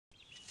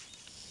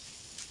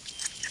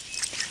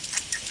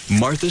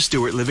Martha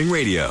Stewart Living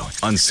Radio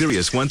on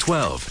Sirius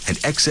 112 and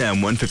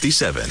XM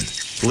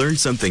 157. Learn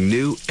something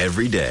new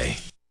every day.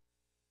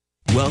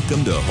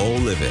 Welcome to Whole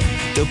Living,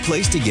 the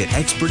place to get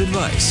expert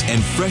advice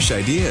and fresh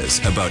ideas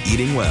about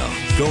eating well,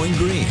 going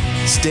green,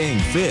 staying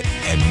fit,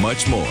 and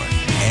much more.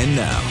 And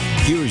now,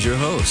 here's your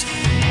host.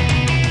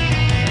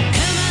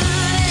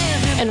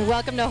 And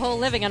welcome to Whole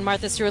Living on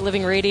Martha Stewart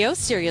Living Radio,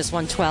 Sirius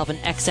 112 and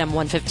XM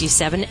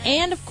 157,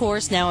 and of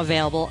course now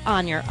available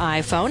on your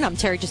iPhone. I'm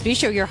Terry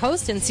Jaspiscio, your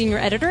host and senior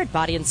editor at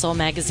Body and Soul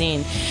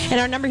magazine. And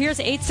our number here is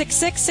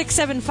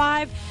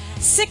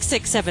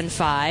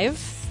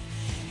 866-675-6675.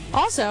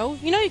 Also,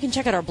 you can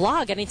check out our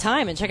blog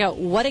anytime and check out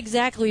what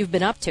exactly we've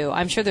been up to.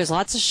 I'm sure there's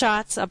lots of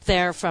shots up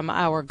there from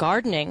our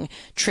gardening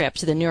trip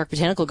to the New York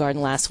Botanical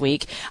Garden last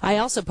week. I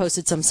also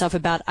posted some stuff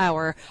about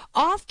our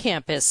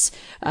off-campus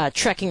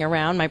trekking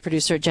around. My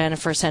producer,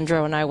 Jennifer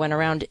Sendro, and I went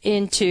around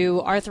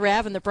into Arthur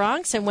Ave in the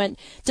Bronx and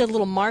did a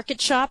little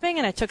market shopping,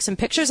 and I took some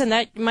pictures, and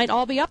that might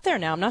all be up there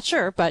now. I'm not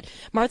sure, but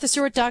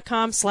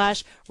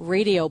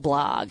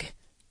marthastewart.com/radioblog.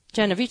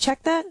 Jen, have you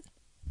checked that?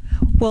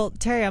 Well,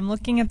 Terry, I'm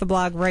looking at the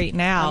blog right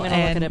now. I'm going to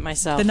look at it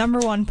myself. The number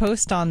one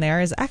post on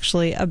there is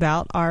actually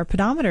about our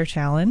pedometer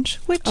challenge,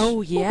 which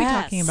we'll be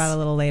talking about a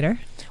little later.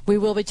 We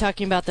will be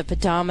talking about the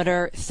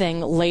pedometer thing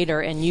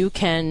later, and you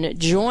can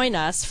join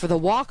us for the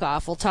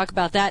walk-off. We'll talk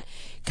about that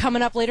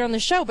coming up later on the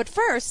show. But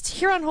first,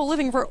 here on Whole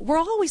Living, we're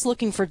always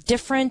looking for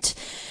different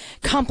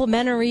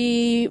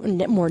complementary,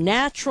 more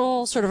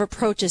natural sort of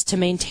approaches to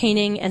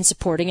maintaining and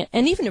supporting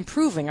and even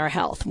improving our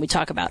health. We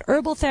talk about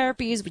herbal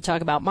therapies, we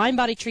talk about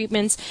mind-body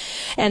treatments,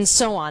 and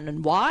so on.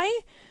 And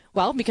why?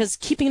 Well, because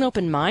keeping an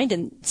open mind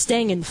and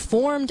staying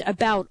informed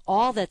about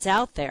all that's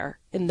out there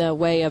in the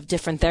way of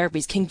different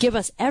therapies can give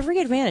us every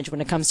advantage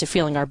when it comes to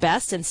feeling our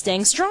best and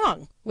staying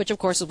strong, which of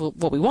course is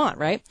what we want,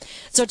 right?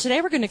 So today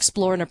we're going to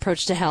explore an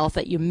approach to health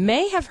that you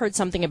may have heard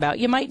something about,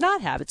 you might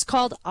not have. It's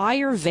called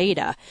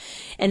Ayurveda,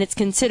 and it's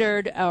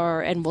considered,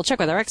 and we'll check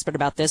with our expert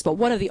about this, but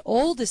one of the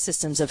oldest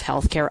systems of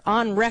healthcare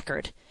on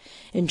record.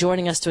 And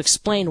joining us to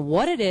explain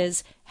what it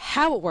is,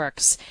 how it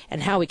works,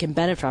 and how we can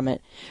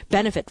benefit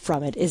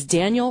from it is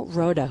Daniel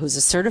Rhoda, who's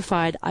a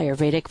certified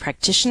Ayurvedic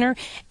practitioner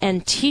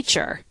and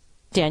teacher.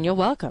 Daniel,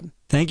 welcome.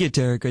 Thank you,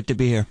 Terry. Good to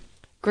be here.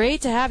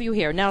 Great to have you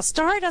here. Now,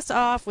 start us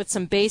off with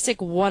some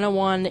basic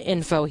 101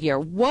 info here.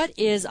 What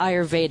is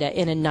Ayurveda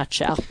in a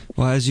nutshell?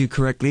 Well, as you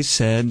correctly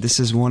said, this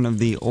is one of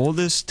the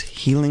oldest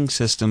healing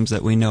systems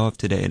that we know of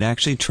today. It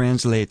actually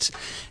translates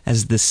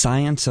as the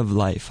science of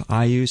life.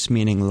 Ayus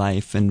meaning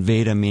life and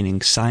Veda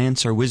meaning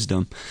science or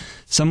wisdom.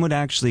 Some would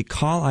actually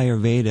call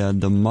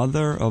Ayurveda the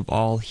mother of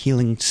all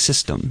healing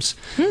systems.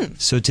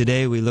 So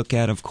today we look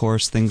at, of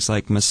course, things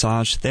like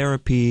massage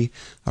therapy,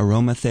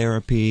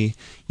 aromatherapy,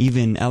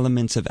 even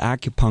elements of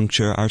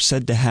acupuncture are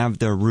said to have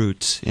their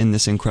roots in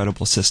this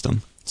incredible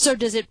system. So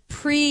does it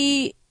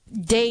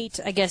predate,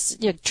 I guess,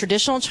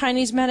 traditional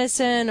Chinese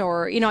medicine,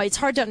 or, it's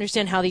hard to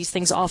understand how these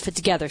things all fit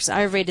together. So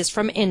Ayurveda is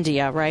from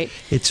India, right?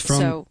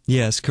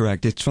 Yes,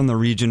 correct. It's from the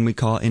region we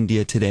call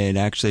India today. It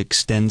actually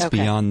extends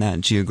beyond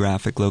that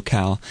geographic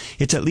locale.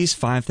 It's at least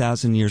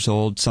 5,000 years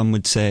old. Some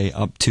would say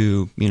up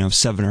to,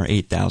 7,000 or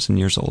 8,000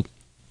 years old.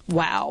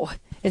 Wow.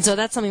 And so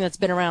that's something that's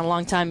been around a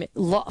long time,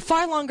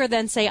 far longer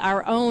than, say,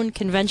 our own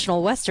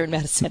conventional Western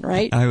medicine,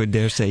 right? I would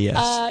dare say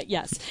yes.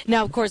 Yes.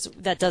 Now, of course,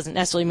 that doesn't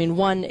necessarily mean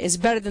one is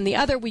better than the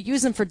other. We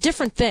use them for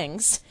different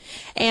things.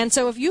 And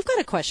so if you've got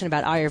a question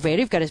about Ayurveda,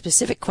 you've got a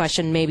specific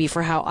question maybe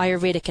for how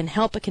Ayurveda can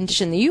help a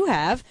condition that you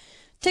have,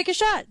 take a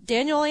shot.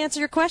 Daniel will answer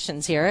your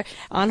questions here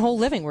on Whole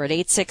Living. We're at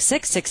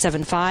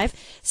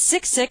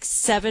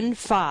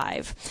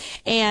 866-675-6675.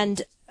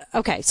 And,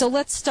 okay, so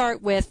let's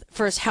start with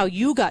first how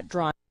you got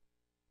drawn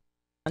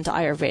to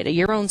Ayurveda,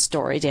 your own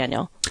story,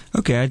 Daniel.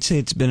 Okay, I'd say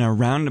it's been a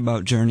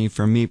roundabout journey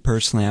for me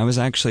personally. I was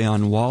actually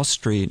on Wall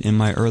Street in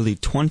my early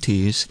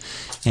 20s,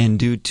 and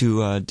due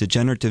to a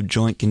degenerative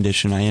joint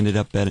condition, I ended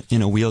up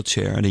in a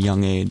wheelchair at a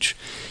young age.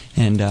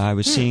 And I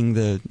was seeing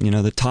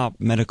the top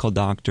medical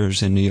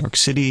doctors in New York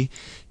City,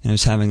 and I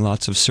was having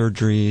lots of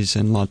surgeries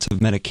and lots of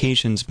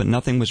medications, but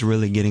nothing was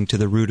really getting to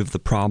the root of the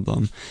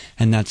problem.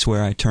 And that's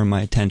where I turned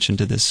my attention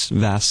to this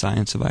vast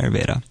science of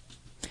Ayurveda.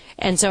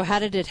 And so how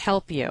did it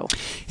help you?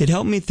 It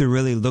helped me through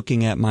really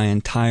looking at my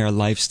entire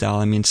lifestyle.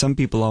 I mean, some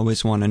people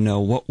always want to know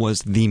what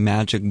was the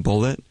magic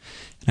bullet.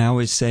 And I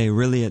always say,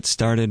 really, it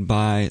started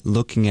by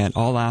looking at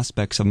all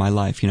aspects of my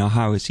life.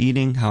 How I was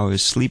eating, how I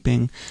was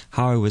sleeping,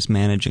 how I was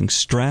managing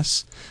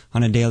stress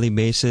on a daily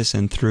basis,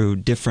 and through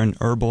different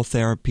herbal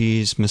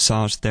therapies,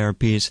 massage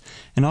therapies,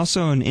 and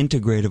also an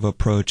integrative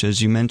approach.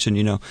 As you mentioned,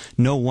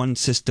 no one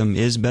system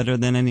is better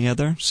than any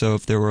other. So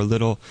if there were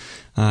little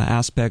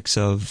aspects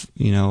of,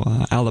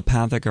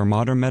 allopathic or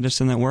modern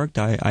medicine that worked,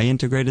 I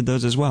integrated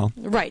those as well.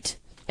 Right.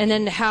 And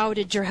then how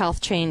did your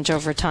health change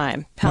over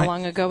time? How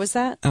long ago was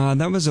that?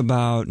 That was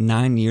about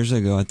 9 years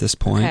ago at this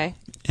point. Okay.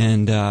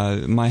 And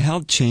my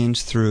health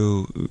changed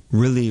through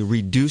really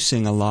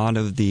reducing a lot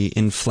of the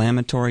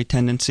inflammatory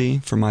tendency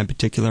for my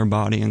particular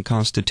body and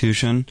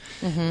constitution,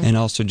 and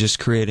also just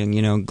creating,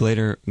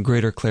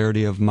 greater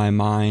clarity of my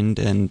mind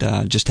and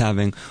just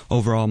having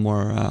overall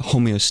more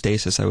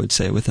homeostasis, I would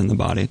say, within the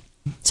body.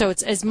 So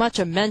it's as much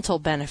a mental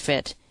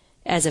benefit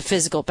as a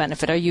physical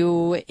benefit. Are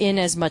you in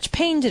as much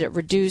pain? Did it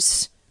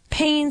reduce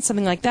pain,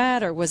 something like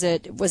that, or was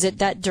it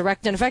that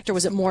direct in effect, or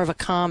was it more of a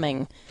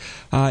calming?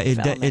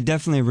 It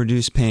definitely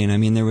reduced pain. I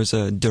mean, there was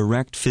a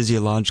direct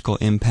physiological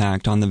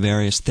impact on the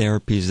various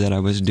therapies that I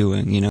was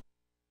doing.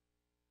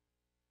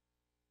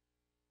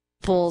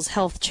 People's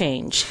health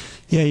change.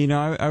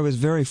 Yeah, I was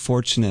very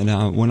fortunate.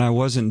 When I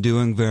wasn't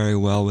doing very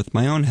well with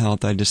my own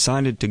health, I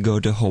decided to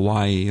go to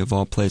Hawaii, of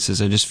all places.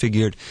 I just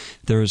figured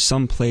there was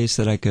some place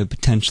that I could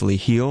potentially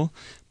heal.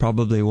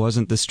 Probably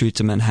wasn't the streets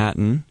of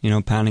Manhattan,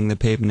 pounding the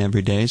pavement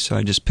every day, so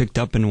I just picked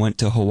up and went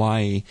to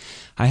Hawaii.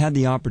 I had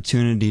the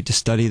opportunity to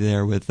study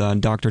there with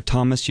Dr.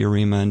 Thomas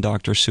Yarima and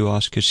Dr.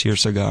 Suhas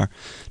Kashirsagar,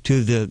 two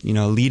of the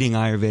leading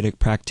Ayurvedic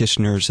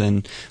practitioners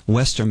and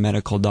Western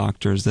medical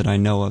doctors that I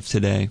know of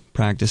today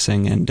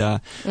practicing. And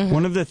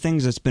one of the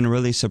things that's been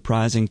really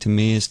surprising to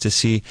me is to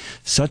see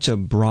such a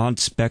broad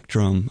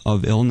spectrum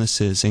of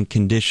illnesses and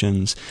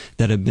conditions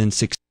that have been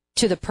successful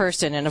to the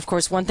person. And of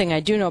course, one thing I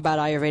do know about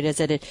Ayurveda is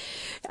that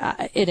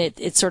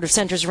it sort of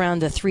centers around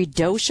the 3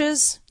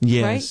 doshas,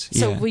 yes, right?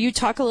 So yeah. will you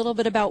talk a little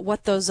bit about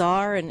what those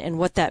are and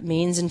what that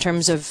means in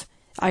terms of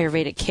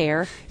Ayurvedic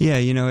care? Yeah,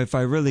 if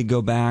I really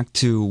go back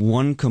to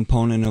one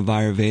component of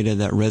Ayurveda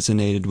that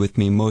resonated with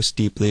me most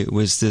deeply, it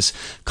was this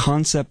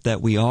concept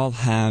that we all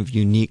have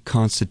unique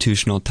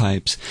constitutional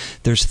types.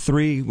 There's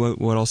 3,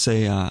 what I'll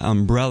say,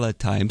 umbrella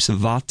types,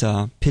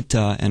 Vata,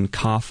 Pitta, and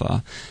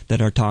Kapha,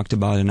 that are talked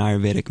about in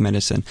Ayurvedic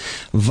medicine.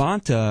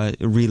 Vata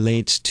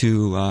relates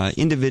to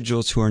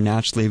individuals who are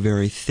naturally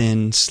very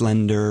thin,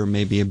 slender,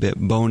 maybe a bit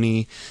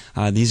bony.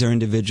 These are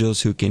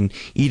individuals who can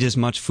eat as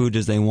much food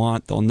as they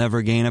want. They'll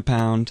never gain a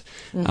pound.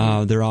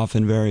 They're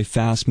often very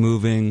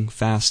fast-moving,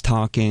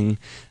 fast-talking,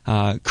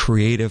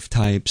 creative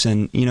types.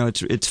 And,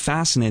 it's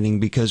fascinating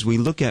because we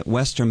look at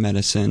Western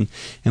medicine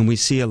and we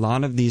see a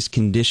lot of these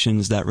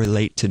conditions that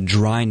relate to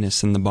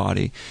dryness in the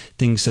body.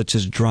 Things such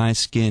as dry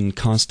skin,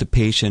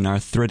 constipation,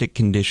 arthritic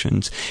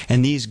conditions.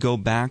 And these go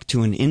back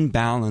to an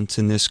imbalance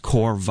in this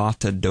core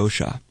Vata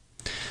dosha.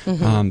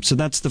 So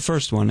that's the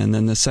first one. And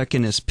then the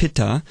second is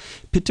Pitta.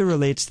 Pitta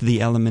relates to the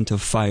element of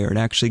fire. It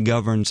actually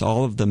governs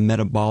all of the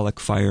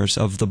metabolic fires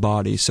of the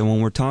body. So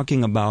when we're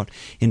talking about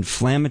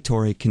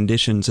inflammatory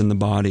conditions in the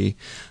body,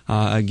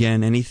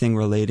 again, anything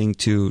relating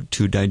to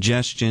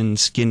digestion,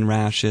 skin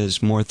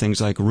rashes, more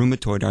things like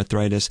rheumatoid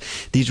arthritis,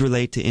 these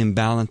relate to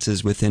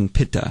imbalances within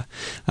Pitta.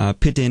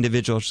 Pitta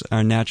individuals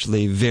are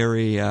naturally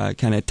very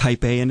kind of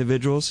type A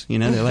individuals.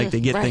 They like to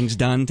get things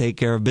done, take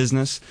care of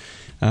business.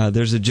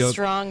 There's a joke.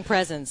 Strong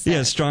presence. There.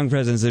 Yeah, strong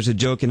presence. There's a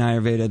joke in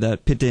Ayurveda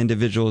that Pitta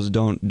individuals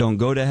don't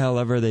go to hell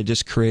ever. They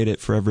just create it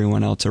for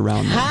everyone else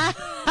around them.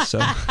 So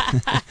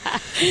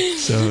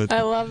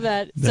I love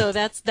that. So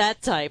that's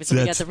that type. So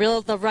we got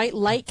the right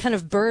light kind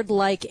of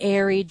bird-like,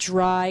 airy,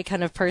 dry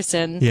kind of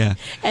person. Yeah.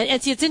 And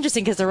see, it's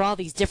interesting because there are all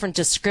these different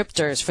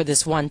descriptors for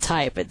this one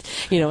type.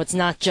 It's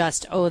not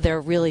just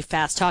they're really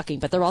fast talking,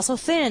 but they're also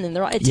thin, and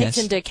it takes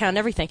into account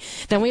everything.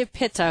 Then we have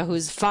Pitta,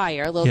 who's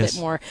fire, a little bit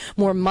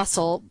more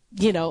muscle.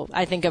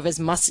 I think of as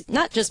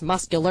not just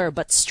muscular,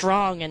 but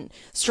strong and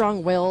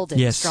strong-willed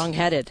and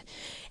strong-headed.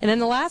 And then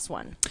the last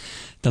one.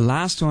 The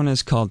last one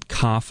is called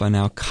Kapha.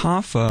 Now,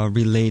 Kapha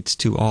relates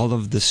to all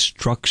of the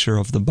structure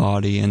of the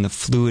body and the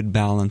fluid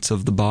balance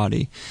of the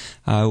body.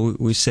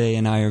 We say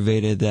in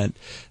Ayurveda that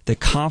the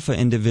Kapha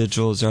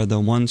individuals are the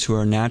ones who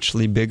are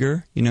naturally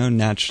bigger,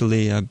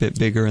 naturally a bit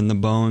bigger in the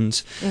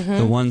bones.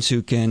 The ones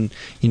who can,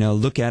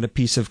 look at a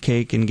piece of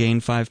cake and gain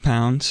 5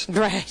 pounds.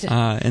 Right.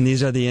 And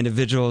these are the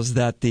individuals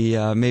that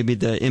maybe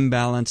the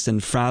imbalanced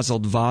and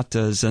frazzled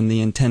Vatas and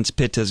the intense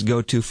Pittas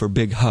go to for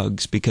big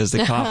hugs, because the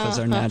Kaphas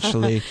are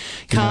naturally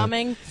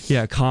calming.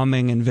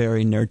 Calming and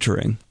very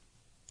nurturing.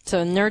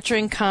 So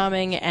nurturing,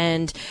 calming,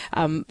 and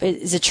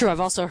is it true? I've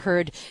also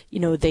heard,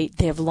 they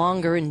have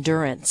longer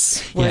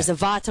endurance, whereas a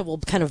Vata will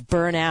kind of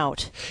burn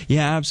out.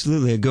 Yeah,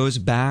 absolutely. It goes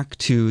back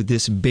to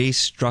this base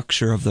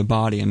structure of the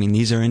body. I mean,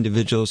 these are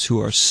individuals who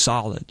are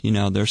solid.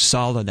 They're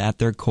solid at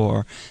their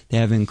core. They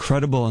have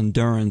incredible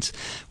endurance.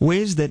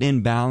 Ways that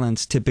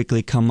imbalance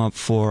typically come up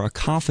for a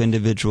Kapha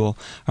individual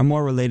are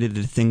more related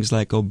to things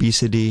like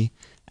obesity,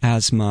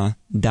 asthma,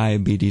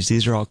 diabetes.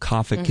 These are all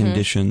Kapha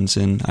conditions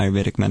in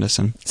Ayurvedic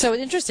medicine. So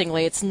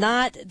interestingly, it's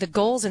not, the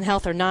goals in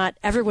health are not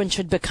everyone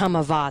should become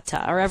a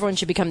Vata or everyone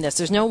should become this.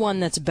 There's no one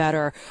that's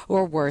better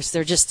or worse.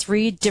 They're just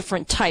 3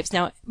 different types.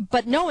 Now,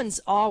 but no one's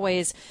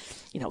always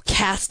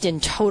cast in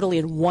totally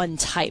in one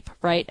type,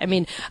 right? I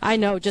mean, I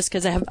know just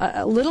because I have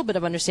a little bit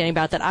of understanding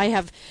about that. I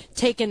have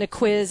taken a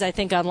quiz, I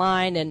think,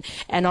 online,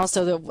 and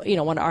also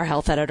one our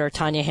health editor,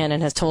 Tanya Hannon,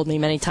 has told me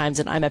many times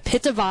that I'm a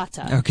Pitta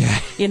Vata.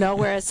 Okay.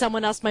 Whereas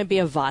someone else might be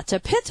a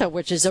Vata Pitta,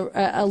 which is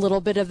a little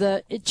bit of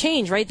the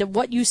change, right?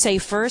 What you say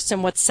first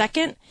and what's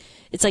second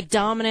it's like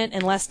dominant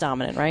and less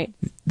dominant, right?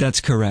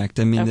 That's correct.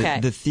 I mean, Okay.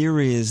 the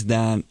theory is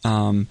that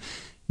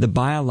the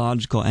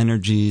biological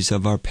energies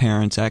of our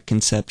parents at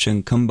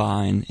conception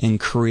combine and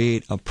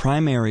create a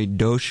primary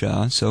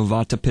dosha, so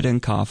vata, pitta,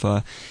 and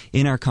kapha,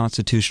 in our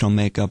constitutional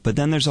makeup. But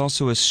then there's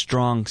also a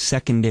strong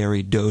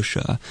secondary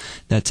dosha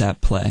that's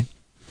at play.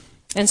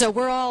 And so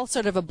we're all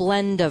sort of a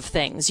blend of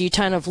things. You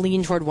kind of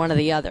lean toward one or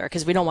the other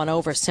because we don't want to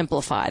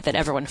oversimplify that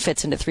everyone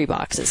fits into 3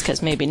 boxes,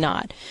 because maybe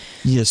not.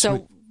 Yes.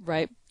 So,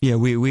 right. Yeah,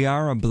 we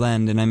are a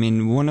blend, and I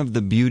mean, one of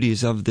the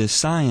beauties of this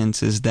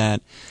science is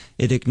that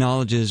it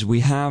acknowledges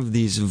we have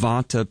these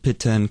vata,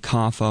 pitta, and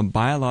kapha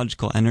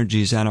biological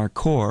energies at our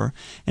core,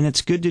 and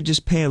it's good to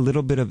just pay a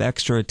little bit of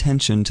extra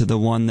attention to the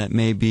one that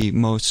may be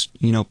most,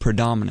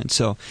 predominant.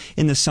 So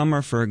in the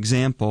summer, for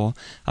example,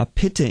 a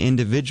pitta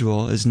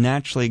individual is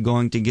naturally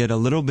going to get a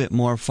little bit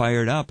more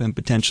fired up and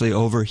potentially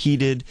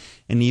overheated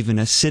and even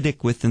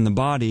acidic within the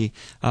body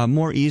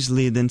more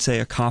easily than, say,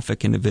 a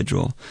kaphic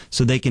individual.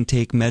 So they can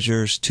take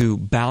measures to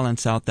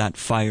balance out that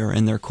fire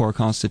in their core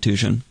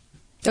constitution.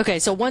 Okay,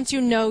 so once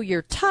you know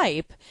your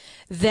type,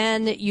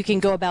 then you can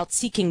go about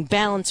seeking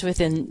balance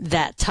within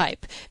that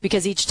type,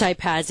 because each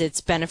type has its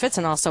benefits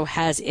and also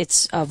has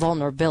its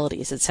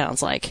vulnerabilities, it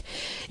sounds like.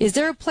 Is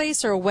there a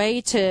place or a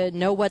way to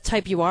know what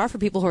type you are for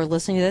people who are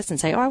listening to this and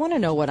say, oh, I want to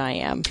know what I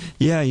am?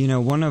 Yeah,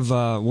 one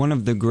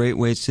of the great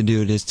ways to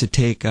do it is to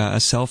take a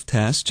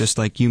self-test, just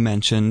like you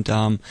mentioned.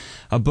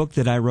 A book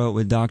that I wrote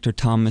with Dr.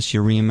 Thomas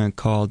Urema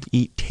called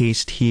Eat,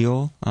 Taste,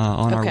 Heal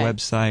on our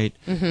website,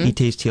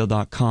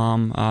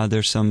 eattasteheal.com.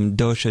 There's some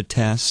dosha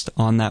tests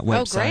on that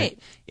website. Oh, great.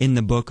 In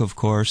the book, of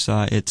course,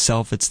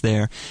 itself, it's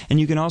there. And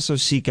you can also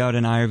seek out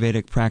an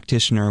Ayurvedic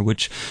practitioner,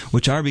 which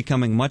are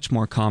becoming much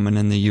more common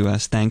in the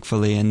U.S.,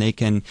 thankfully, and they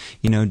can,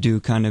 do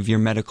kind of your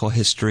medical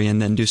history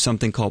and then do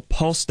something called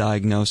pulse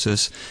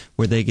diagnosis,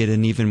 where they get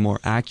an even more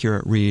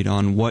accurate read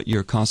on what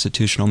your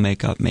constitutional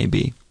makeup may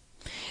be.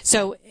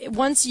 So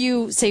once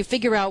you, say,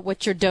 figure out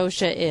what your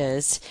dosha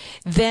is,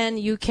 then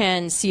you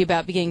can see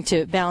about beginning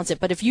to balance it.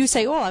 But if you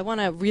say, oh, I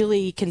want to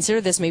really consider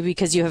this, maybe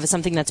because you have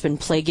something that's been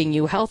plaguing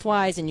you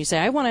health-wise, and you say,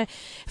 I want to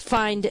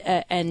find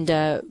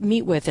and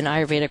meet with an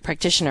Ayurvedic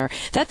practitioner,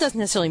 that doesn't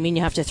necessarily mean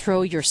you have to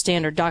throw your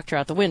standard doctor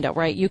out the window,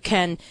 right? You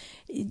can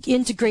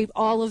integrate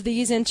all of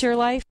these into your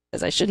life,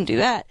 because I shouldn't do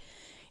that.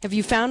 Have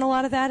you found a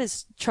lot of that?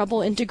 Is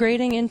trouble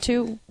integrating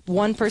into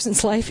one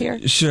person's life here?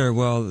 Sure.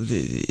 Well,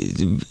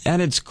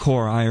 at its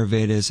core,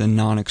 Ayurveda is a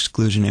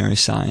non-exclusionary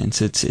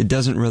science. It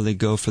doesn't really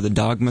go for the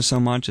dogma so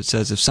much. It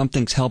says if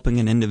something's helping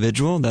an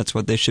individual, that's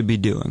what they should be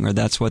doing, or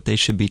that's what they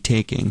should be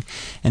taking.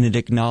 And it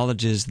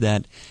acknowledges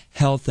that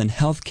health and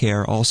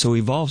healthcare also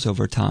evolves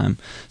over time.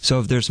 So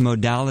if there's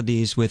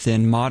modalities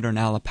within modern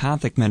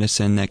allopathic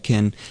medicine that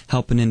can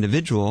help an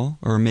individual,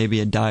 or maybe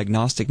a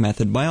diagnostic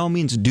method, by all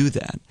means do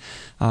that.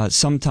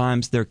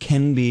 Sometimes there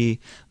can be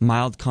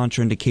mild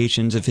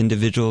contraindications if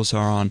individuals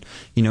are on,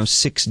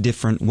 6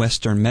 different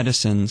Western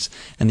medicines,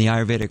 and the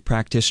Ayurvedic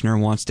practitioner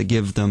wants to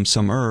give them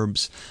some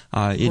herbs.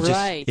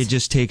 It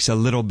just takes a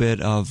little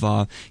bit of,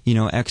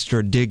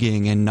 extra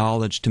digging and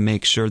knowledge to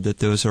make sure that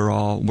those are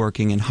all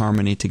working in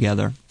harmony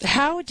together.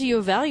 How do you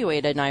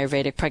evaluate an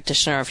Ayurvedic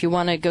practitioner? If you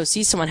want to go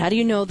see someone, how do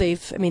you know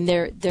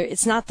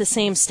it's not the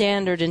same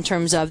standard in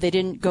terms of they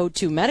didn't go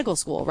to medical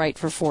school, right,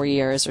 for 4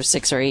 years or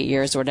 6 or 8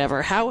 years or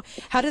whatever. How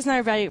does an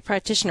Ayurvedic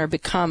practitioner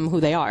become who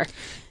they are?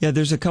 Yeah,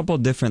 there's a couple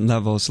different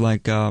levels.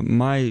 Like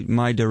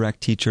my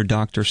direct teacher,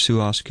 Dr.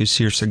 Suhas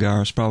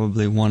Kusir is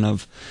probably one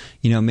of,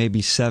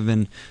 maybe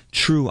 7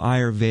 true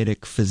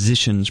Ayurvedic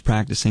physicians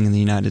practicing in the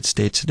United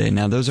States today.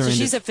 Now, those are... So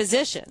she's a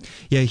physician?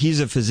 Yeah, he's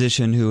a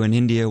physician who in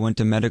India went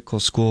to medical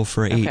school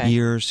for 8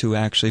 years, who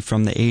actually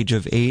from the age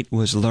of 8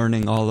 was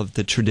learning all of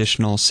the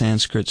traditional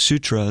Sanskrit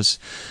sutras.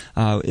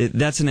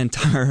 That's an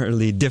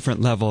entirely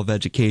different level of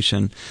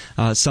education.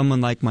 Someone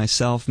like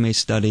myself may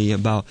study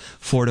about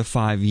 4 to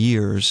 5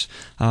 years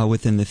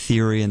within the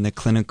theory and the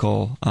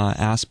clinical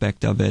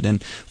aspect of it.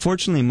 And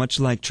fortunately, much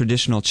like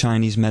traditional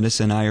Chinese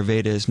medicine,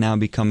 Ayurveda is now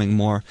becoming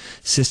more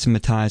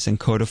systematized and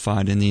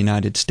codified in the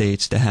United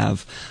States to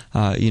have,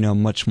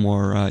 much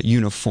more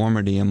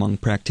uniformity among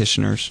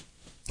practitioners.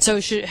 So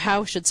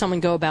how should someone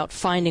go about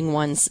finding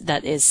one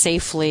that is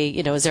safely,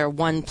 is there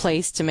one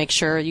place to make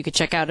sure you could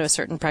check out a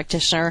certain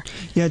practitioner?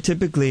 Yeah,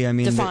 typically,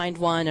 to find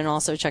one and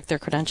also check their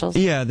credentials?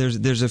 Yeah,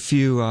 there's a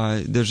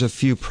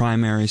few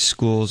primary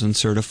schools and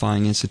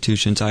certifying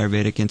institutions,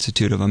 Ayurvedic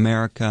Institute of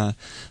America,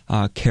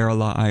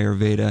 Kerala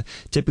Ayurveda.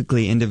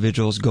 Typically,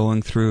 individuals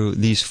going through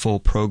these full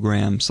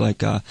programs,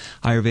 like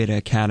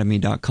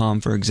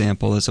AyurvedaAcademy.com, for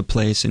example, is a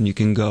place, and you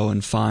can go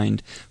and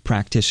find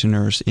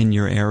practitioners in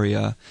your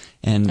area.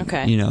 And,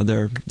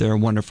 they're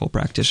wonderful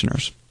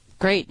practitioners.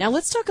 Great. Now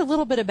let's talk a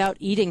little bit about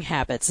eating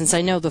habits, since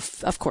I know,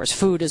 of course,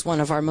 food is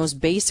one of our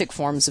most basic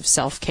forms of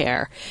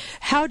self-care.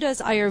 What does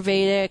the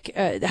Ayurvedic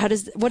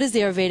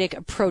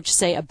approach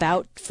say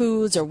about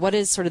foods, or what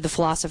is sort of the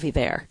philosophy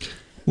there?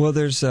 Well,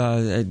 it's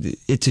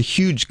a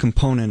huge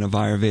component of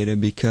Ayurveda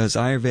because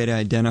Ayurveda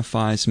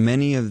identifies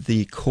many of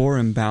the core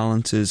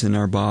imbalances in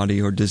our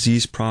body or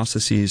disease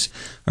processes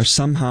are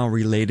somehow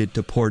related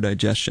to poor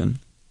digestion.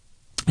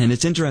 And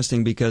it's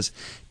interesting because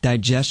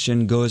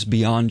digestion goes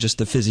beyond just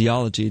the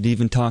physiology. It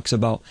even talks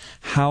about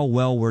how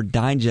well we're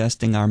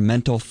digesting our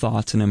mental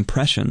thoughts and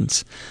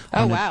impressions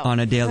on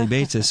a daily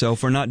basis. So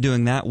if we're not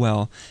doing that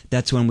well,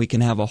 that's when we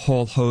can have a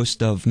whole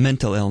host of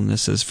mental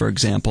illnesses, for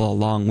example,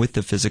 along with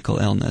the physical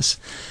illness.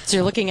 So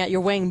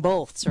you're weighing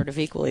both sort of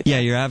equally. Yeah,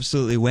 you're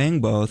absolutely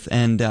weighing both.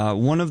 And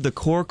one of the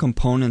core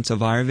components of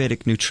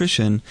Ayurvedic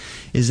nutrition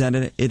is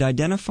that it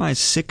identifies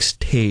 6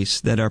 tastes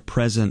that are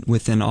present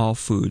within all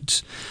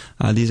foods.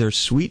 These are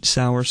sweet,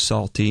 sour,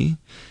 salty,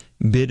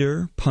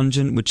 bitter,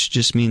 pungent, which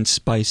just means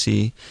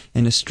spicy,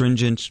 and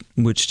astringent,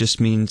 which just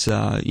means,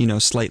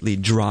 slightly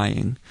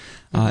drying.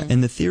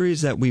 And the theory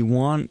is that we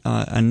want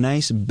a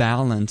nice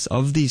balance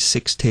of these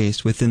 6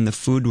 tastes within the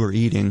food we're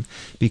eating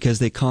because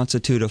they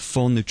constitute a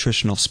full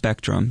nutritional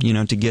spectrum,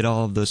 to get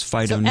all of those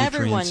phytonutrients. So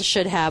everyone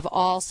should have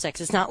all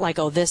 6. It's not like,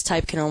 this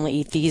type can only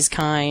eat these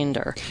kind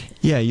or...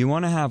 Yeah, you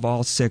want to have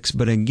all 6,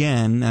 but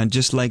again,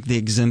 just like the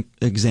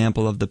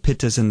example of the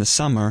pittas in the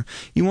summer,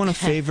 you want to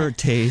favor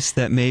tastes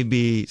that may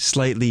be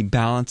slightly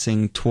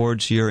balancing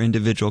towards your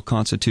individual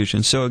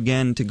constitution. So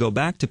again, to go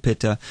back to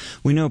pitta,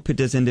 we know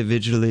pittas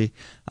individually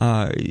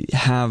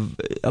have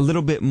a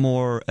little bit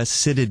more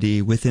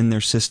acidity within their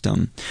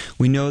system.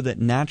 We know that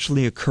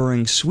naturally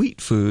occurring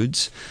sweet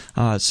foods,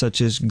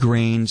 such as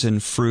grains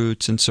and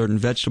fruits and certain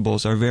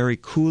vegetables, are very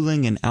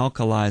cooling and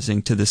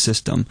alkalizing to the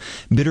system.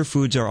 Bitter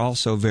foods are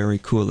also very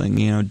cooling.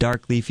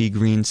 Dark leafy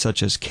greens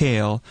such as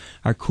kale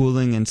are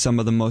cooling and some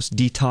of the most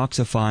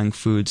detoxifying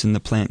foods in the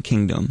plant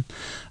kingdom.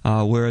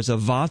 Whereas a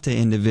Vata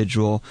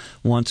individual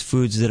wants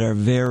foods that are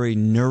very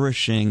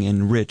nourishing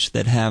and rich,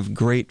 that have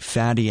great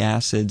fatty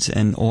acids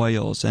and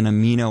oils and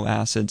amino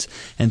acids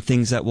and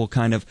things that will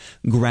kind of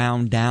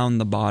ground down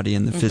the body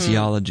and the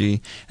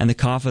physiology. And the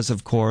Kaphas,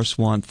 of course,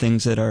 want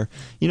things that are,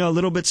 a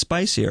little bit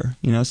spicier.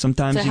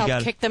 Sometimes to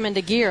help kick them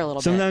into gear a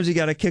little bit. Sometimes you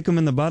got to kick them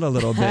in the butt a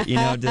little bit,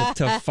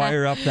 to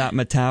fire up that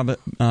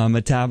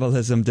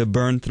metabolism to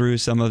burn through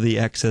some of the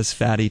excess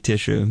fatty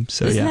tissue.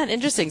 So Isn't that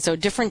interesting? So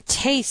different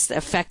tastes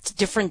affect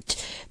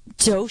different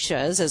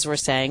doshas, as we're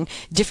saying,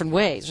 different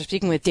ways. We're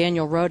speaking with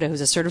Daniel Rhoda,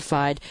 who's a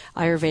certified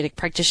Ayurvedic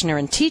practitioner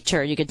and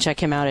teacher. You can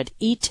check him out at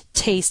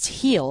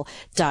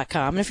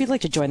eattasteheal.com. And if you'd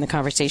like to join the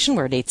conversation,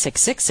 we're at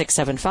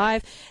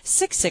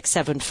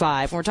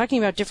 866-675-6675. And we're talking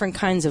about different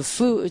kinds of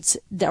foods,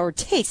 or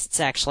tastes,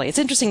 actually. It's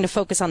interesting to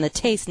focus on the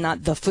taste,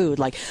 not the food.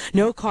 Like,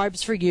 no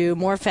carbs for you,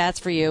 more fats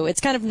for you.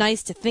 It's kind of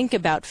nice to think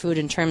about food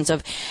in terms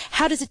of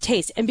how does it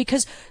taste? And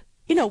because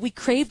we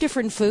crave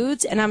different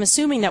foods, and I'm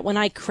assuming that when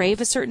I crave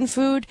a certain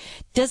food,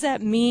 does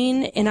that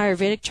mean in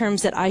Ayurvedic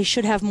terms that I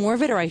should have more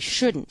of it or I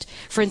shouldn't?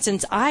 For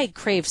instance, I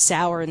crave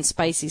sour and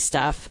spicy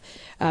stuff,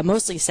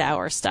 mostly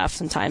sour stuff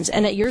sometimes,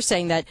 and that you're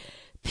saying that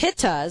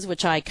pittas,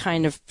 which I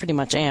kind of pretty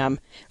much am,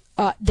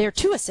 they're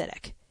too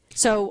acidic.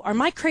 So are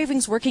my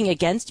cravings working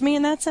against me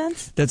in that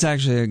sense? That's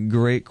actually a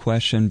great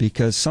question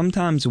because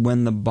sometimes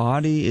when the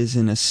body is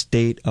in a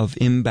state of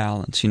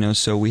imbalance,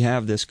 so we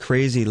have this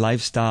crazy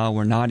lifestyle,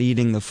 we're not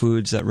eating the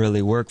foods that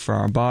really work for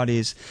our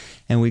bodies,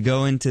 and we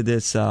go into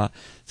this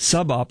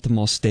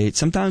suboptimal state,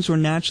 sometimes we're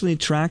naturally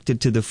attracted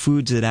to the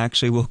foods that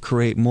actually will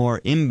create more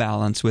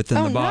imbalance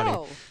within the body.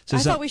 No. I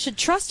thought we should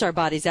trust our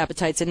body's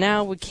appetites, and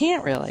now we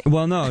can't really.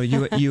 Well, no,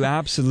 you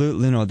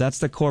absolutely know. That's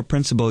the core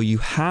principle. You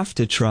have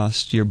to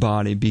trust your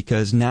body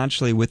because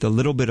naturally, with a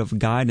little bit of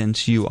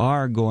guidance, you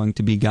are going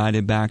to be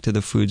guided back to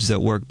the foods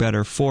that work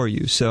better for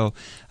you. So,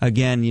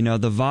 again,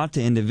 the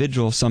Vata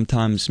individual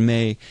sometimes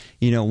may,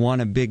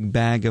 want a big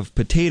bag of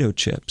potato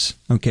chips,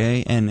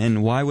 okay?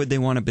 And why would they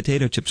want a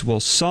potato chips? Well,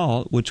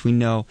 salt, which we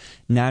know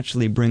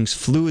naturally brings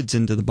fluids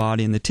into the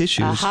body and the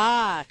tissues.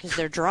 Aha, because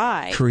they're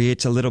dry.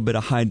 Creates a little bit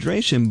of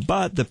hydration.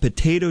 But the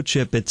potato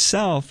chip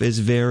itself is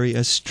very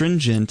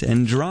astringent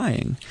and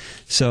drying.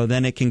 So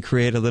then it can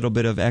create a little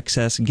bit of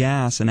excess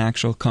gas and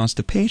actual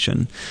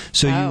constipation.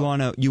 So you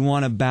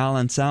want to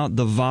balance out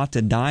the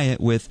Vata diet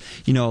with,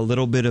 a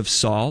little bit of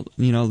salt,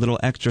 a little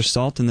extra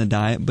salt in the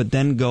diet, but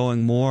then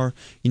going more,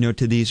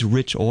 to these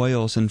rich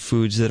oils and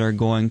foods that are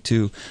going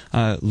to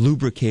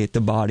lubricate the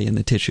body and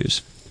the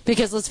tissues.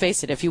 Because let's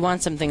face it, if you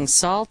want something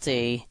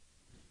salty,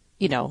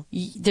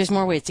 there's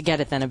more ways to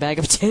get it than a bag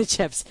of potato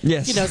chips.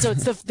 Yes. So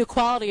it's the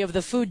quality of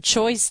the food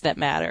choice that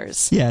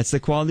matters. Yeah, it's the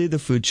quality of the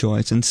food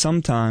choice. And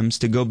sometimes,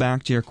 to go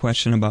back to your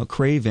question about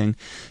craving,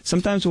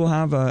 sometimes we'll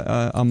have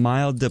a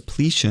mild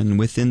depletion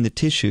within the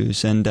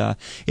tissues. And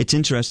it's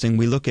interesting,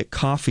 we look at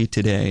coffee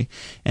today,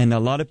 and a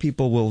lot of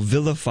people will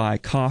vilify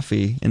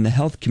coffee in the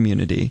health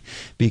community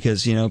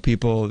because,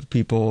 people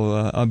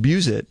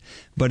abuse it.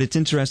 But it's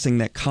interesting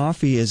that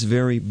coffee is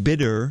very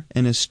bitter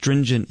and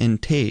astringent in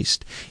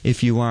taste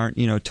if you aren't,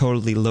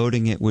 totally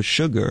loading it with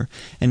sugar.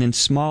 And in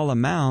small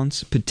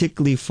amounts,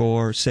 particularly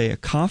for, say, a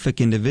Kaphic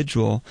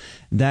individual,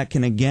 that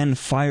can again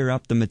fire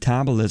up the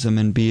metabolism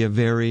and be a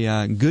very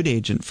good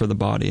agent for the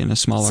body in a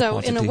smaller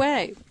quantity. So in a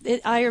way,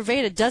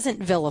 Ayurveda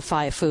doesn't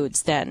vilify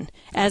foods then,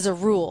 as a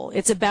rule.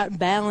 It's about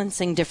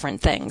balancing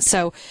different things.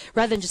 So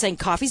rather than just saying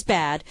coffee's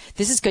bad,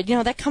 this is good,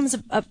 that comes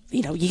up,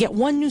 you get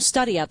one new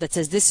study out that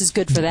says this is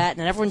good for that,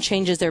 and everyone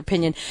changes their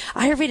opinion.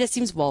 Ayurveda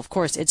seems, well, of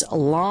course, it's a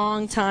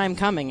long time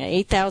coming,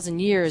 8,000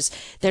 years.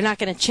 They're not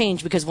going to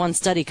change because one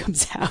study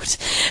comes out.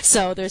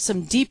 So there's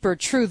some deeper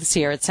truths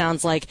here. It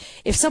sounds like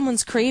if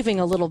someone's craving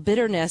a little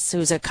bitterness,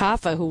 who's a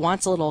kapha, who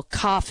wants a little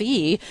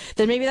coffee,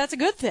 then maybe that's a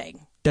good thing.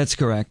 That's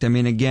correct. I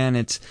mean, again,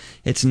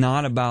 it's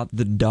not about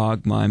the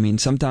dogma. I mean,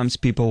 sometimes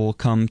people will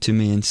come to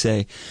me and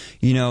say,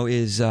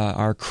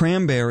 are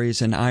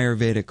cranberries an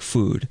Ayurvedic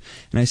food?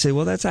 And I say,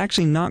 well, that's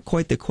actually not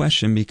quite the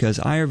question, because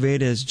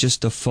Ayurveda is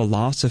just a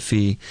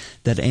philosophy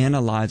that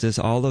analyzes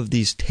all of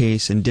these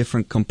tastes and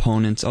different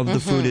components of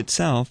the food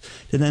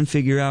itself to then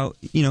figure out,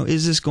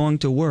 is this going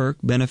to work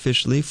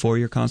beneficially for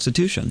your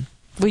constitution?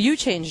 Well, you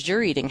changed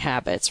your eating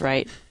habits,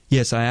 right?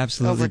 Yes, I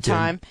absolutely over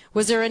time.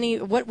 Was there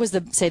what was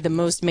the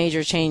most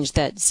major change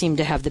that seemed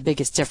to have the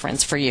biggest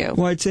difference for you?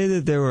 Well, I'd say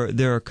that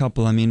there are a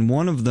couple. I mean,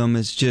 one of them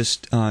is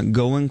just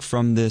going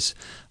from this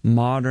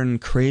modern,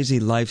 crazy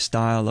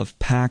lifestyle of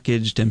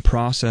packaged and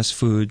processed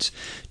foods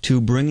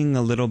to bringing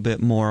a little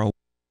bit more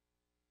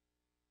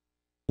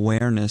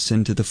awareness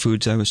into the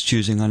foods I was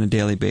choosing on a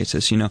daily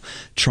basis,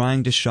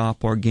 trying to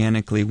shop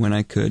organically when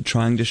I could,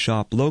 trying to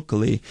shop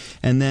locally,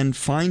 and then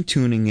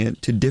fine-tuning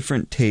it to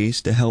different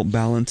tastes to help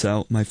balance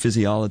out my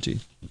physiology.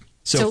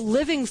 So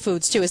living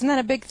foods too, isn't that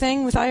a big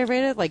thing with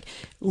Ayurveda? Like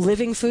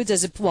living foods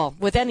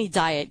with any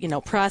diet,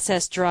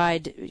 processed,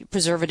 dried,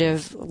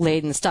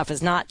 preservative-laden stuff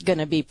is not going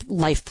to be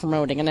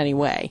life-promoting in any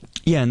way.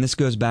 Yeah, and this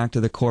goes back to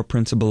the core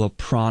principle of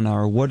prana,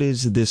 or what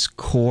is this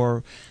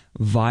core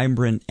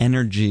vibrant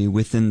energy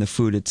within the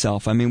food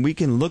itself. I mean, we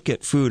can look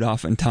at food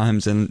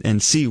oftentimes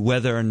and see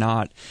whether or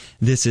not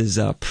this is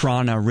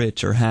prana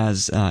rich or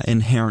has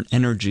inherent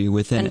energy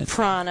within it.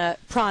 And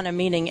prana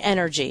meaning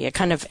energy, a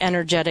kind of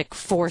energetic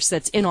force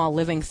that's in all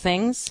living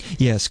things?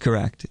 Yes,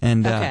 correct.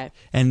 And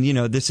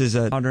this is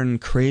a modern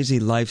crazy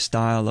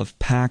lifestyle of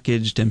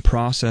packaged and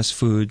processed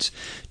foods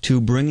to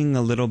bringing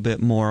a little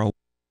bit more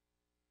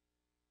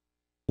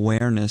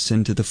awareness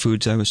into the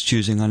foods I was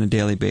choosing on a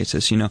daily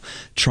basis,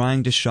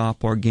 trying to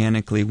shop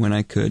organically when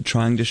I could,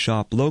 trying to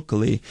shop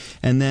locally,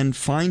 and then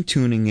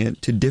fine-tuning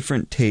it to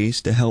different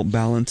tastes to help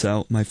balance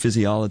out my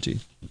physiology.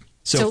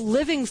 So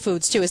living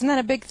foods too, isn't that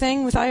a big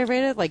thing with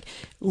Ayurveda? Like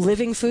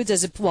living foods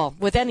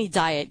with any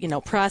diet,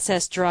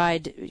 processed,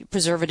 dried,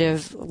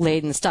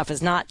 preservative-laden stuff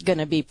is not going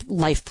to be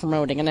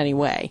life-promoting in any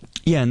way.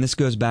 Yeah, and this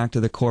goes back to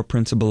the core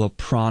principle of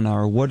prana,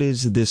 or what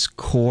is this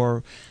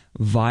core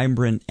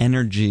vibrant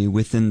energy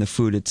within the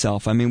food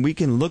itself. I mean, we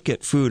can look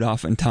at food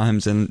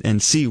oftentimes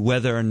and see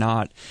whether or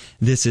not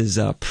this is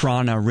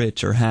prana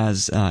rich or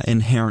has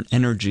inherent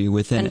energy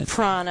within it.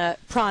 And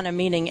prana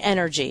meaning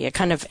energy, a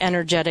kind of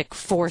energetic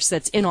force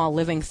that's in all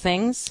living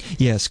things?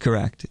 Yes,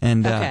 correct.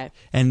 And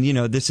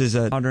this is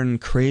a modern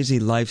crazy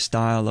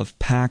lifestyle of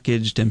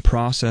packaged and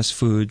processed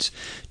foods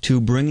to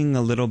bringing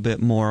a little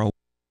bit more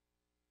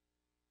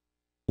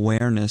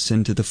awareness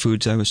into the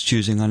foods I was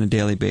choosing on a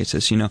daily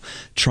basis,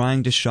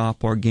 trying to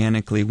shop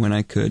organically when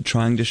I could,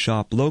 trying to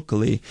shop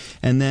locally,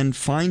 and then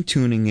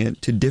fine-tuning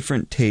it to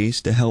different tastes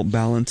to help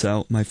balance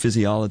out my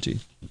physiology.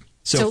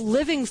 So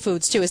living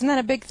foods too, isn't that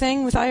a big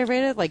thing with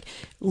Ayurveda? Like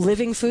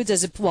living foods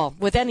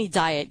with any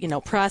diet,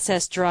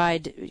 processed,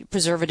 dried,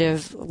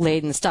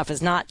 preservative-laden stuff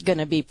is not going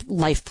to be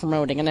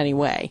life-promoting in any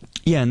way.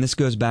 Yeah, and this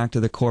goes back to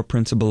the core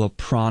principle of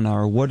prana,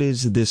 or what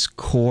is this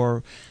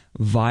core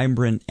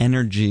vibrant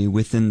energy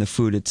within the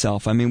food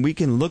itself. I mean, we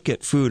can look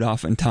at food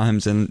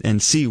oftentimes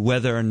and see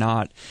whether or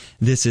not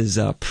this is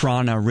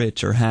prana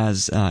rich or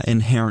has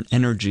inherent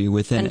energy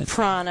within it.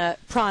 And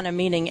prana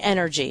meaning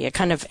energy, a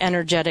kind of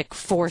energetic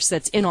force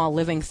that's in all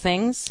living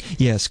things?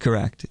 Yes,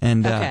 correct.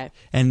 And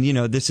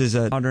this is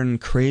a modern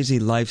crazy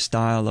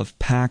lifestyle of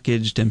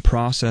packaged and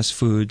processed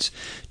foods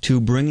to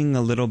bringing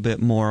a little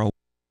bit more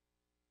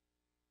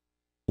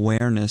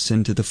awareness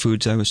into the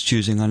foods I was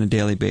choosing on a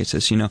daily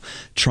basis,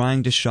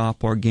 trying to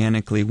shop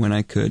organically when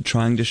I could,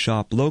 trying to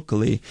shop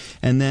locally,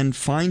 and then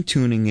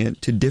fine-tuning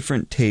it to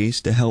different tastes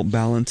to help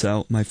balance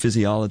out my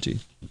physiology.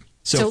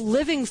 So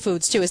living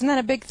foods too, isn't that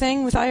a big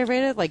thing with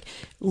Ayurveda? Like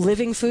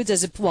living foods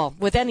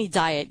with any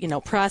diet,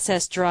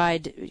 processed,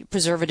 dried,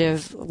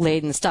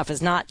 preservative-laden stuff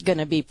is not going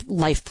to be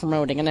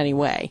life-promoting in any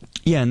way.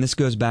 Yeah, and this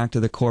goes back to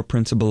the core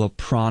principle of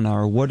prana,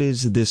 or what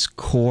is this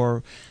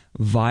core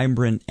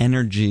vibrant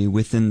energy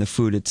within the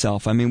food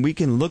itself. I mean, we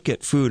can look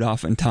at food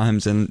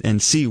oftentimes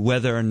and see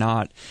whether or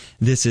not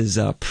this is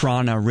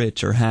prana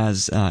rich or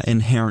has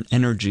inherent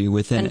energy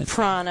within it.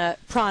 And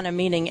prana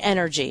meaning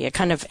energy, a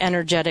kind of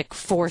energetic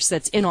force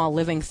that's in all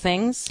living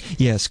things?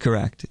 Yes,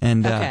 correct.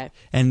 And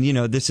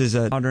this is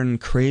a modern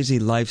crazy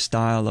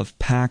lifestyle of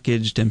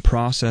packaged and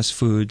processed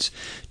foods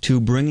to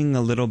bringing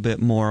a little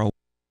bit more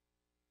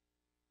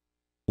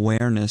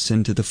awareness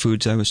into the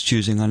foods I was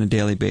choosing on a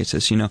daily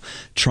basis,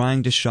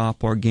 trying to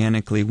shop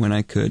organically when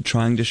I could,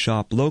 trying to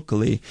shop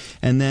locally,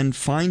 and then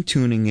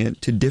fine-tuning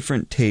it to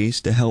different tastes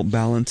to help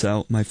balance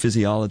out my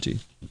physiology.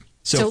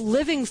 So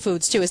living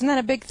foods too, isn't that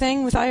a big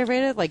thing with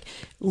Ayurveda? Like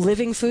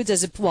living foods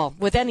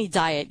with any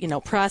diet,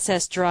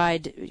 processed,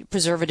 dried,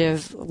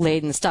 preservative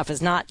laden stuff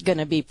is not going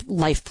to be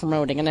life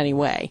promoting in any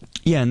way.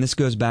 Yeah, and this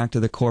goes back to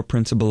the core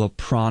principle of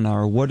prana,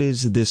 or what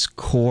is this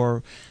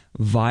core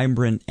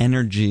vibrant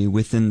energy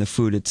within the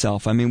food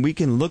itself. I mean, we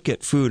can look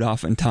at food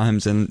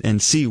oftentimes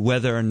and see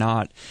whether or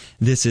not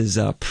this is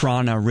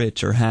prana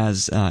rich or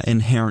has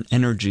inherent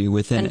energy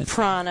within it.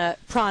 And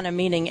prana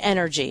meaning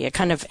energy, a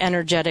kind of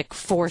energetic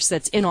force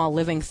that's in all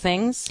living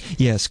things.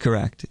 Yes,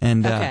 correct.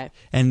 And okay.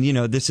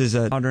 This is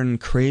a modern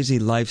crazy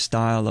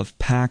lifestyle of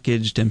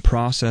packaged and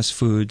processed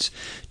foods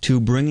to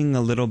bringing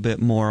a little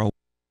bit more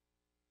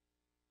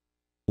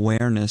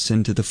awareness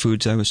into the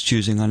foods I was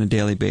choosing on a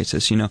daily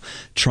basis,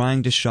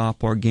 trying to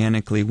shop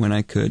organically when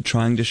I could,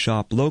 trying to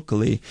shop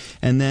locally,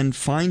 and then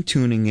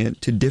fine-tuning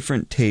it to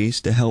different tastes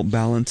to help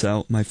balance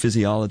out my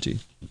physiology.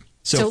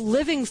 So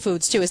living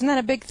foods too, isn't that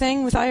a big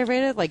thing with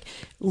Ayurveda? Like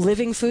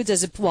living foods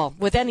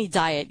with any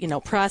diet,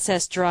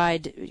 processed,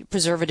 dried,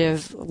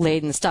 preservative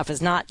laden stuff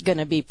is not going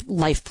to be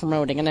life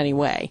promoting in any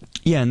way.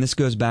 Yeah, and this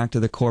goes back to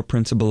the core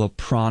principle of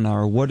prana,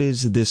 or what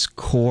is this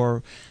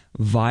core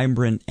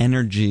vibrant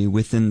energy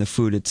within the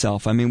food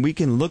itself. I mean, we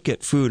can look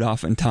at food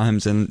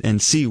oftentimes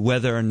and see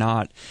whether or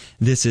not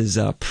this is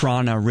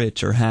prana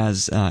rich or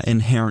has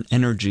inherent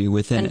energy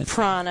within it.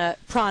 And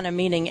prana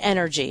meaning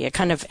energy, a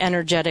kind of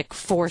energetic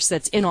force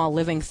that's in all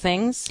living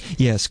things.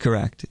 Yes,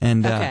 correct.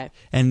 And okay.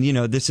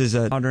 This is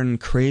a modern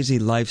crazy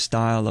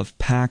lifestyle of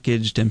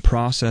packaged and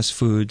processed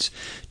foods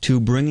to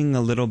bringing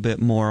a little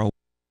bit more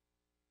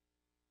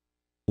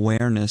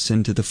awareness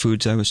into the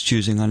foods I was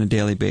choosing on a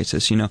daily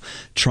basis,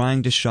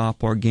 trying to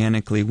shop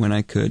organically when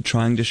I could,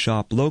 trying to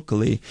shop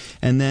locally,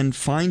 and then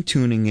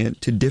fine-tuning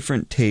it to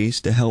different tastes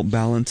to help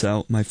balance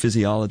out my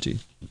physiology.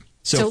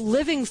 So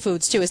living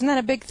foods too, isn't that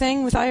a big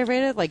thing with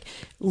Ayurveda? Like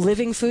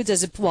living foods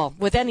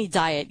with any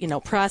diet,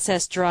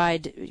 processed,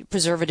 dried,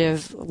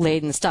 preservative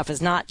laden stuff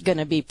is not going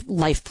to be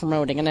life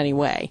promoting in any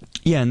way.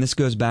 Yeah, and this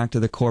goes back to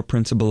the core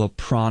principle of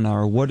prana,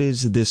 or what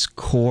is this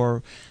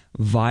core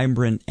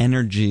vibrant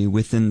energy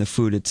within the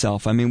food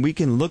itself. I mean, we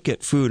can look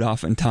at food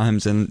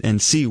oftentimes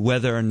and see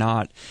whether or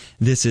not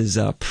this is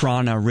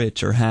prana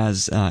rich or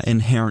has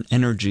inherent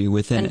energy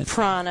within it.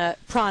 And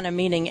prana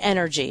meaning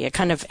energy, a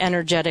kind of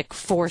energetic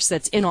force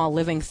that's in all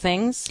living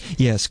things.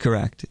 Yes,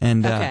 correct.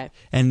 And okay.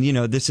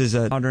 This is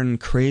a modern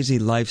crazy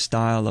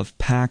lifestyle of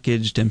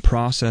packaged and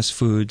processed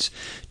foods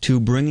to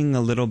bringing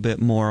a little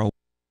bit more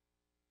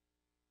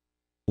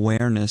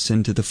awareness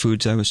into the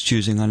foods I was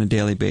choosing on a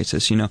daily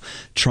basis,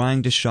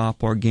 trying to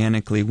shop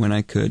organically when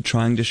I could,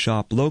 trying to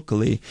shop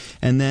locally,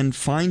 and then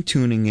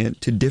fine-tuning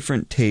it to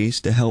different tastes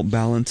to help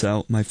balance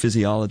out my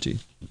physiology.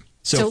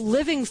 So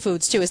living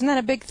foods too, isn't that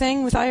a big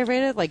thing with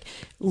Ayurveda? Like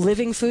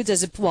living foods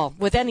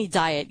with any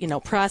diet,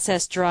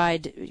 processed,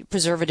 dried,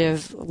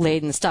 preservative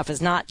laden stuff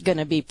is not going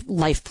to be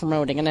life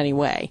promoting in any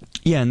way.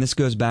 Yeah, and this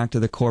goes back to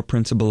the core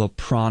principle of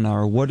prana,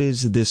 or what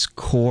is this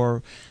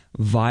core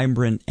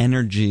vibrant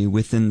energy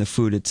within the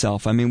food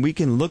itself. I mean, we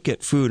can look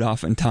at food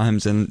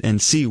oftentimes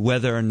and see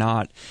whether or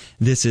not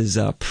this is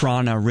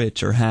prana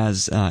rich or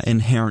has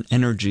inherent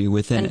energy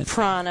within it.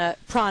 And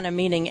prana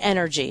meaning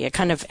energy, a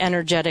kind of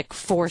energetic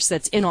force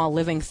that's in all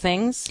living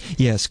things.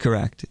 Yes,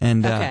 correct.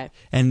 And okay.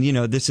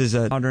 This is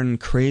a modern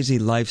crazy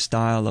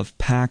lifestyle of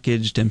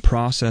packaged and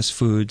processed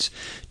foods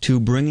to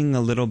bringing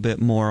a little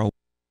bit more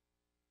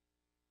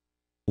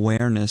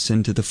awareness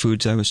into the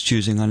foods I was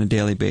choosing on a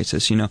daily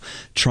basis,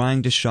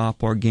 trying to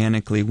shop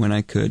organically when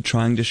I could,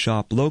 trying to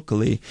shop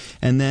locally,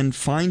 and then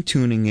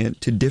fine-tuning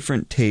it to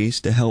different tastes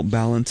to help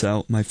balance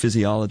out my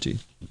physiology.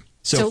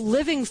 So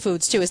living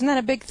foods too, isn't that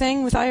a big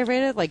thing with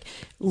Ayurveda? Like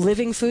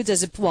living foods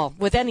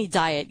with any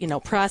diet,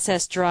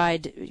 processed,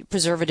 dried,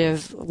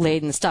 preservative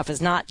laden stuff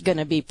is not going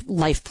to be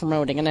life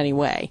promoting in any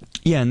way.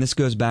 Yeah, and this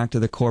goes back to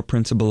the core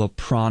principle of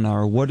prana,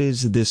 or what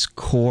is this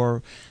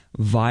core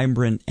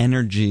vibrant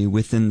energy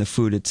within the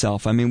food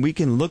itself. I mean, we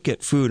can look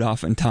at food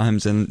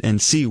oftentimes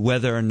and see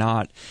whether or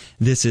not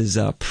this is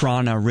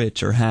prana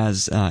rich or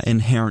has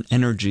inherent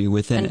energy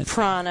within it.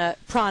 And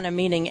prana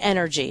meaning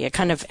energy, a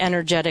kind of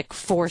energetic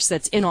force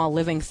that's in all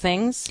living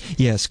things.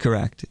 Yes,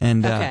 correct.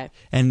 And okay.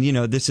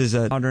 This is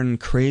a modern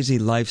crazy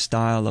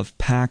lifestyle of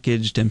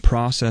packaged and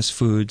processed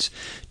foods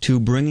to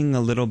bringing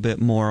a little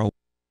bit more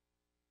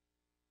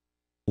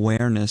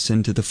awareness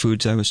into the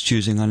foods I was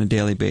choosing on a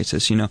daily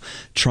basis,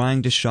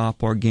 trying to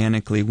shop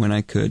organically when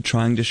I could,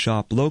 trying to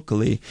shop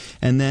locally,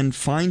 and then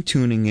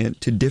fine-tuning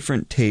it to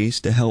different tastes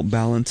to help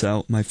balance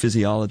out my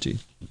physiology.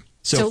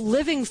 So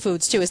living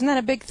foods too, isn't that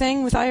a big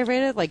thing with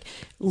Ayurveda? Like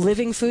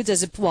living foods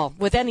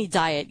with any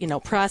diet,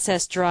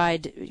 processed,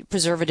 dried,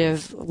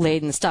 preservative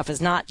laden stuff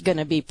is not going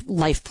to be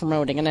life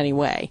promoting in any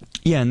way.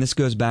 Yeah, and this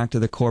goes back to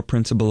the core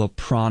principle of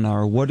prana,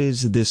 or what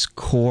is this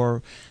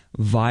core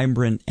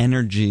vibrant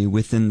energy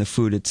within the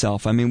food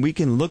itself. I mean, we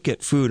can look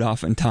at food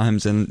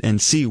oftentimes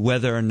and see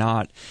whether or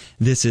not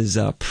this is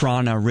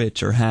prana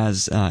rich or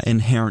has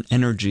inherent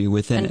energy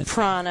within it.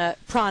 And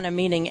prana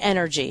meaning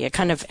energy, a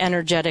kind of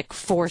energetic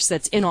force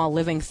that's in all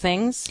living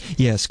things?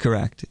 Yes,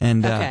 correct.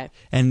 And okay.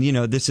 And you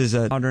know, this is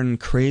a modern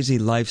crazy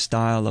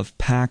lifestyle of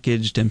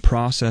packaged and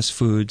processed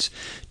foods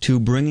to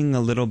bringing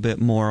a little bit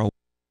more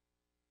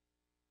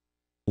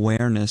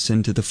awareness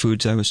into the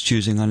foods I was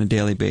choosing on a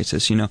daily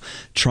basis, you know,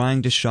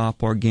 trying to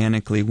shop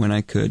organically when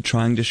I could,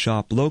 trying to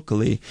shop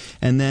locally,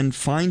 and then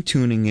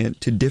fine-tuning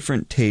it to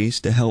different tastes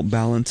to help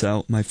balance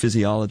out my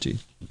physiology.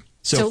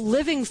 So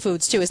living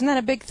foods too, isn't that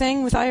a big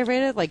thing with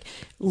Ayurveda? Like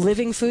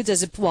living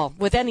foods well,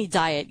 with any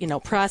diet, you know,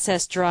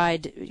 processed,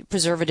 dried,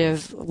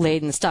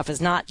 preservative-laden stuff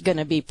is not going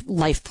to be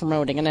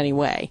life-promoting in any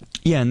way.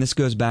 Yeah, and this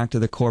goes back to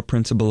the core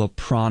principle of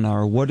prana,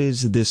 or what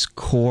is this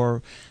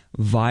core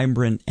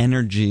vibrant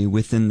energy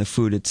within the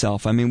food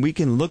itself. I mean, we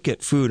can look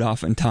at food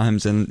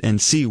oftentimes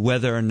and see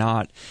whether or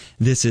not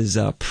this is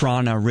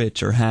prana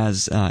rich or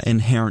has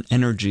inherent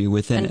energy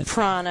within it.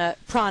 And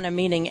prana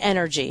meaning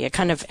energy, a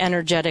kind of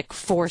energetic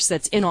force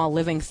that's in all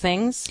living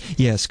things?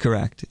 Yes,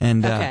 correct.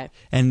 And okay.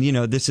 And you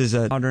know, this is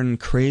a modern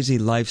crazy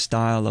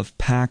lifestyle of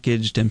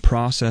packaged and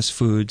processed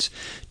foods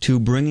to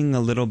bringing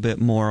a little bit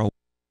more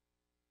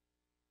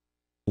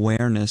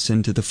awareness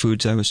into the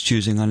foods I was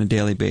choosing on a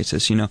daily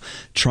basis, you know,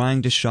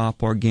 trying to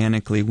shop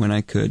organically when I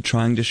could,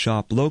 trying to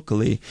shop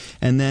locally,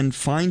 and then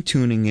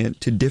fine-tuning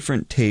it to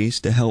different tastes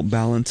to help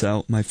balance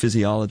out my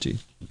physiology.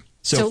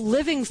 So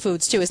living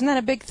foods too, isn't that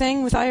a big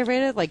thing with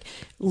Ayurveda? Like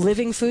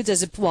living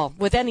foods well,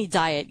 with any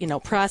diet, you know,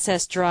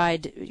 processed,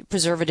 dried,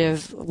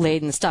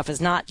 preservative-laden stuff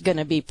is not going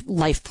to be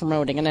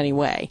life-promoting in any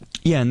way.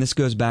 Yeah, and this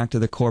goes back to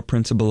the core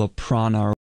principle of prana,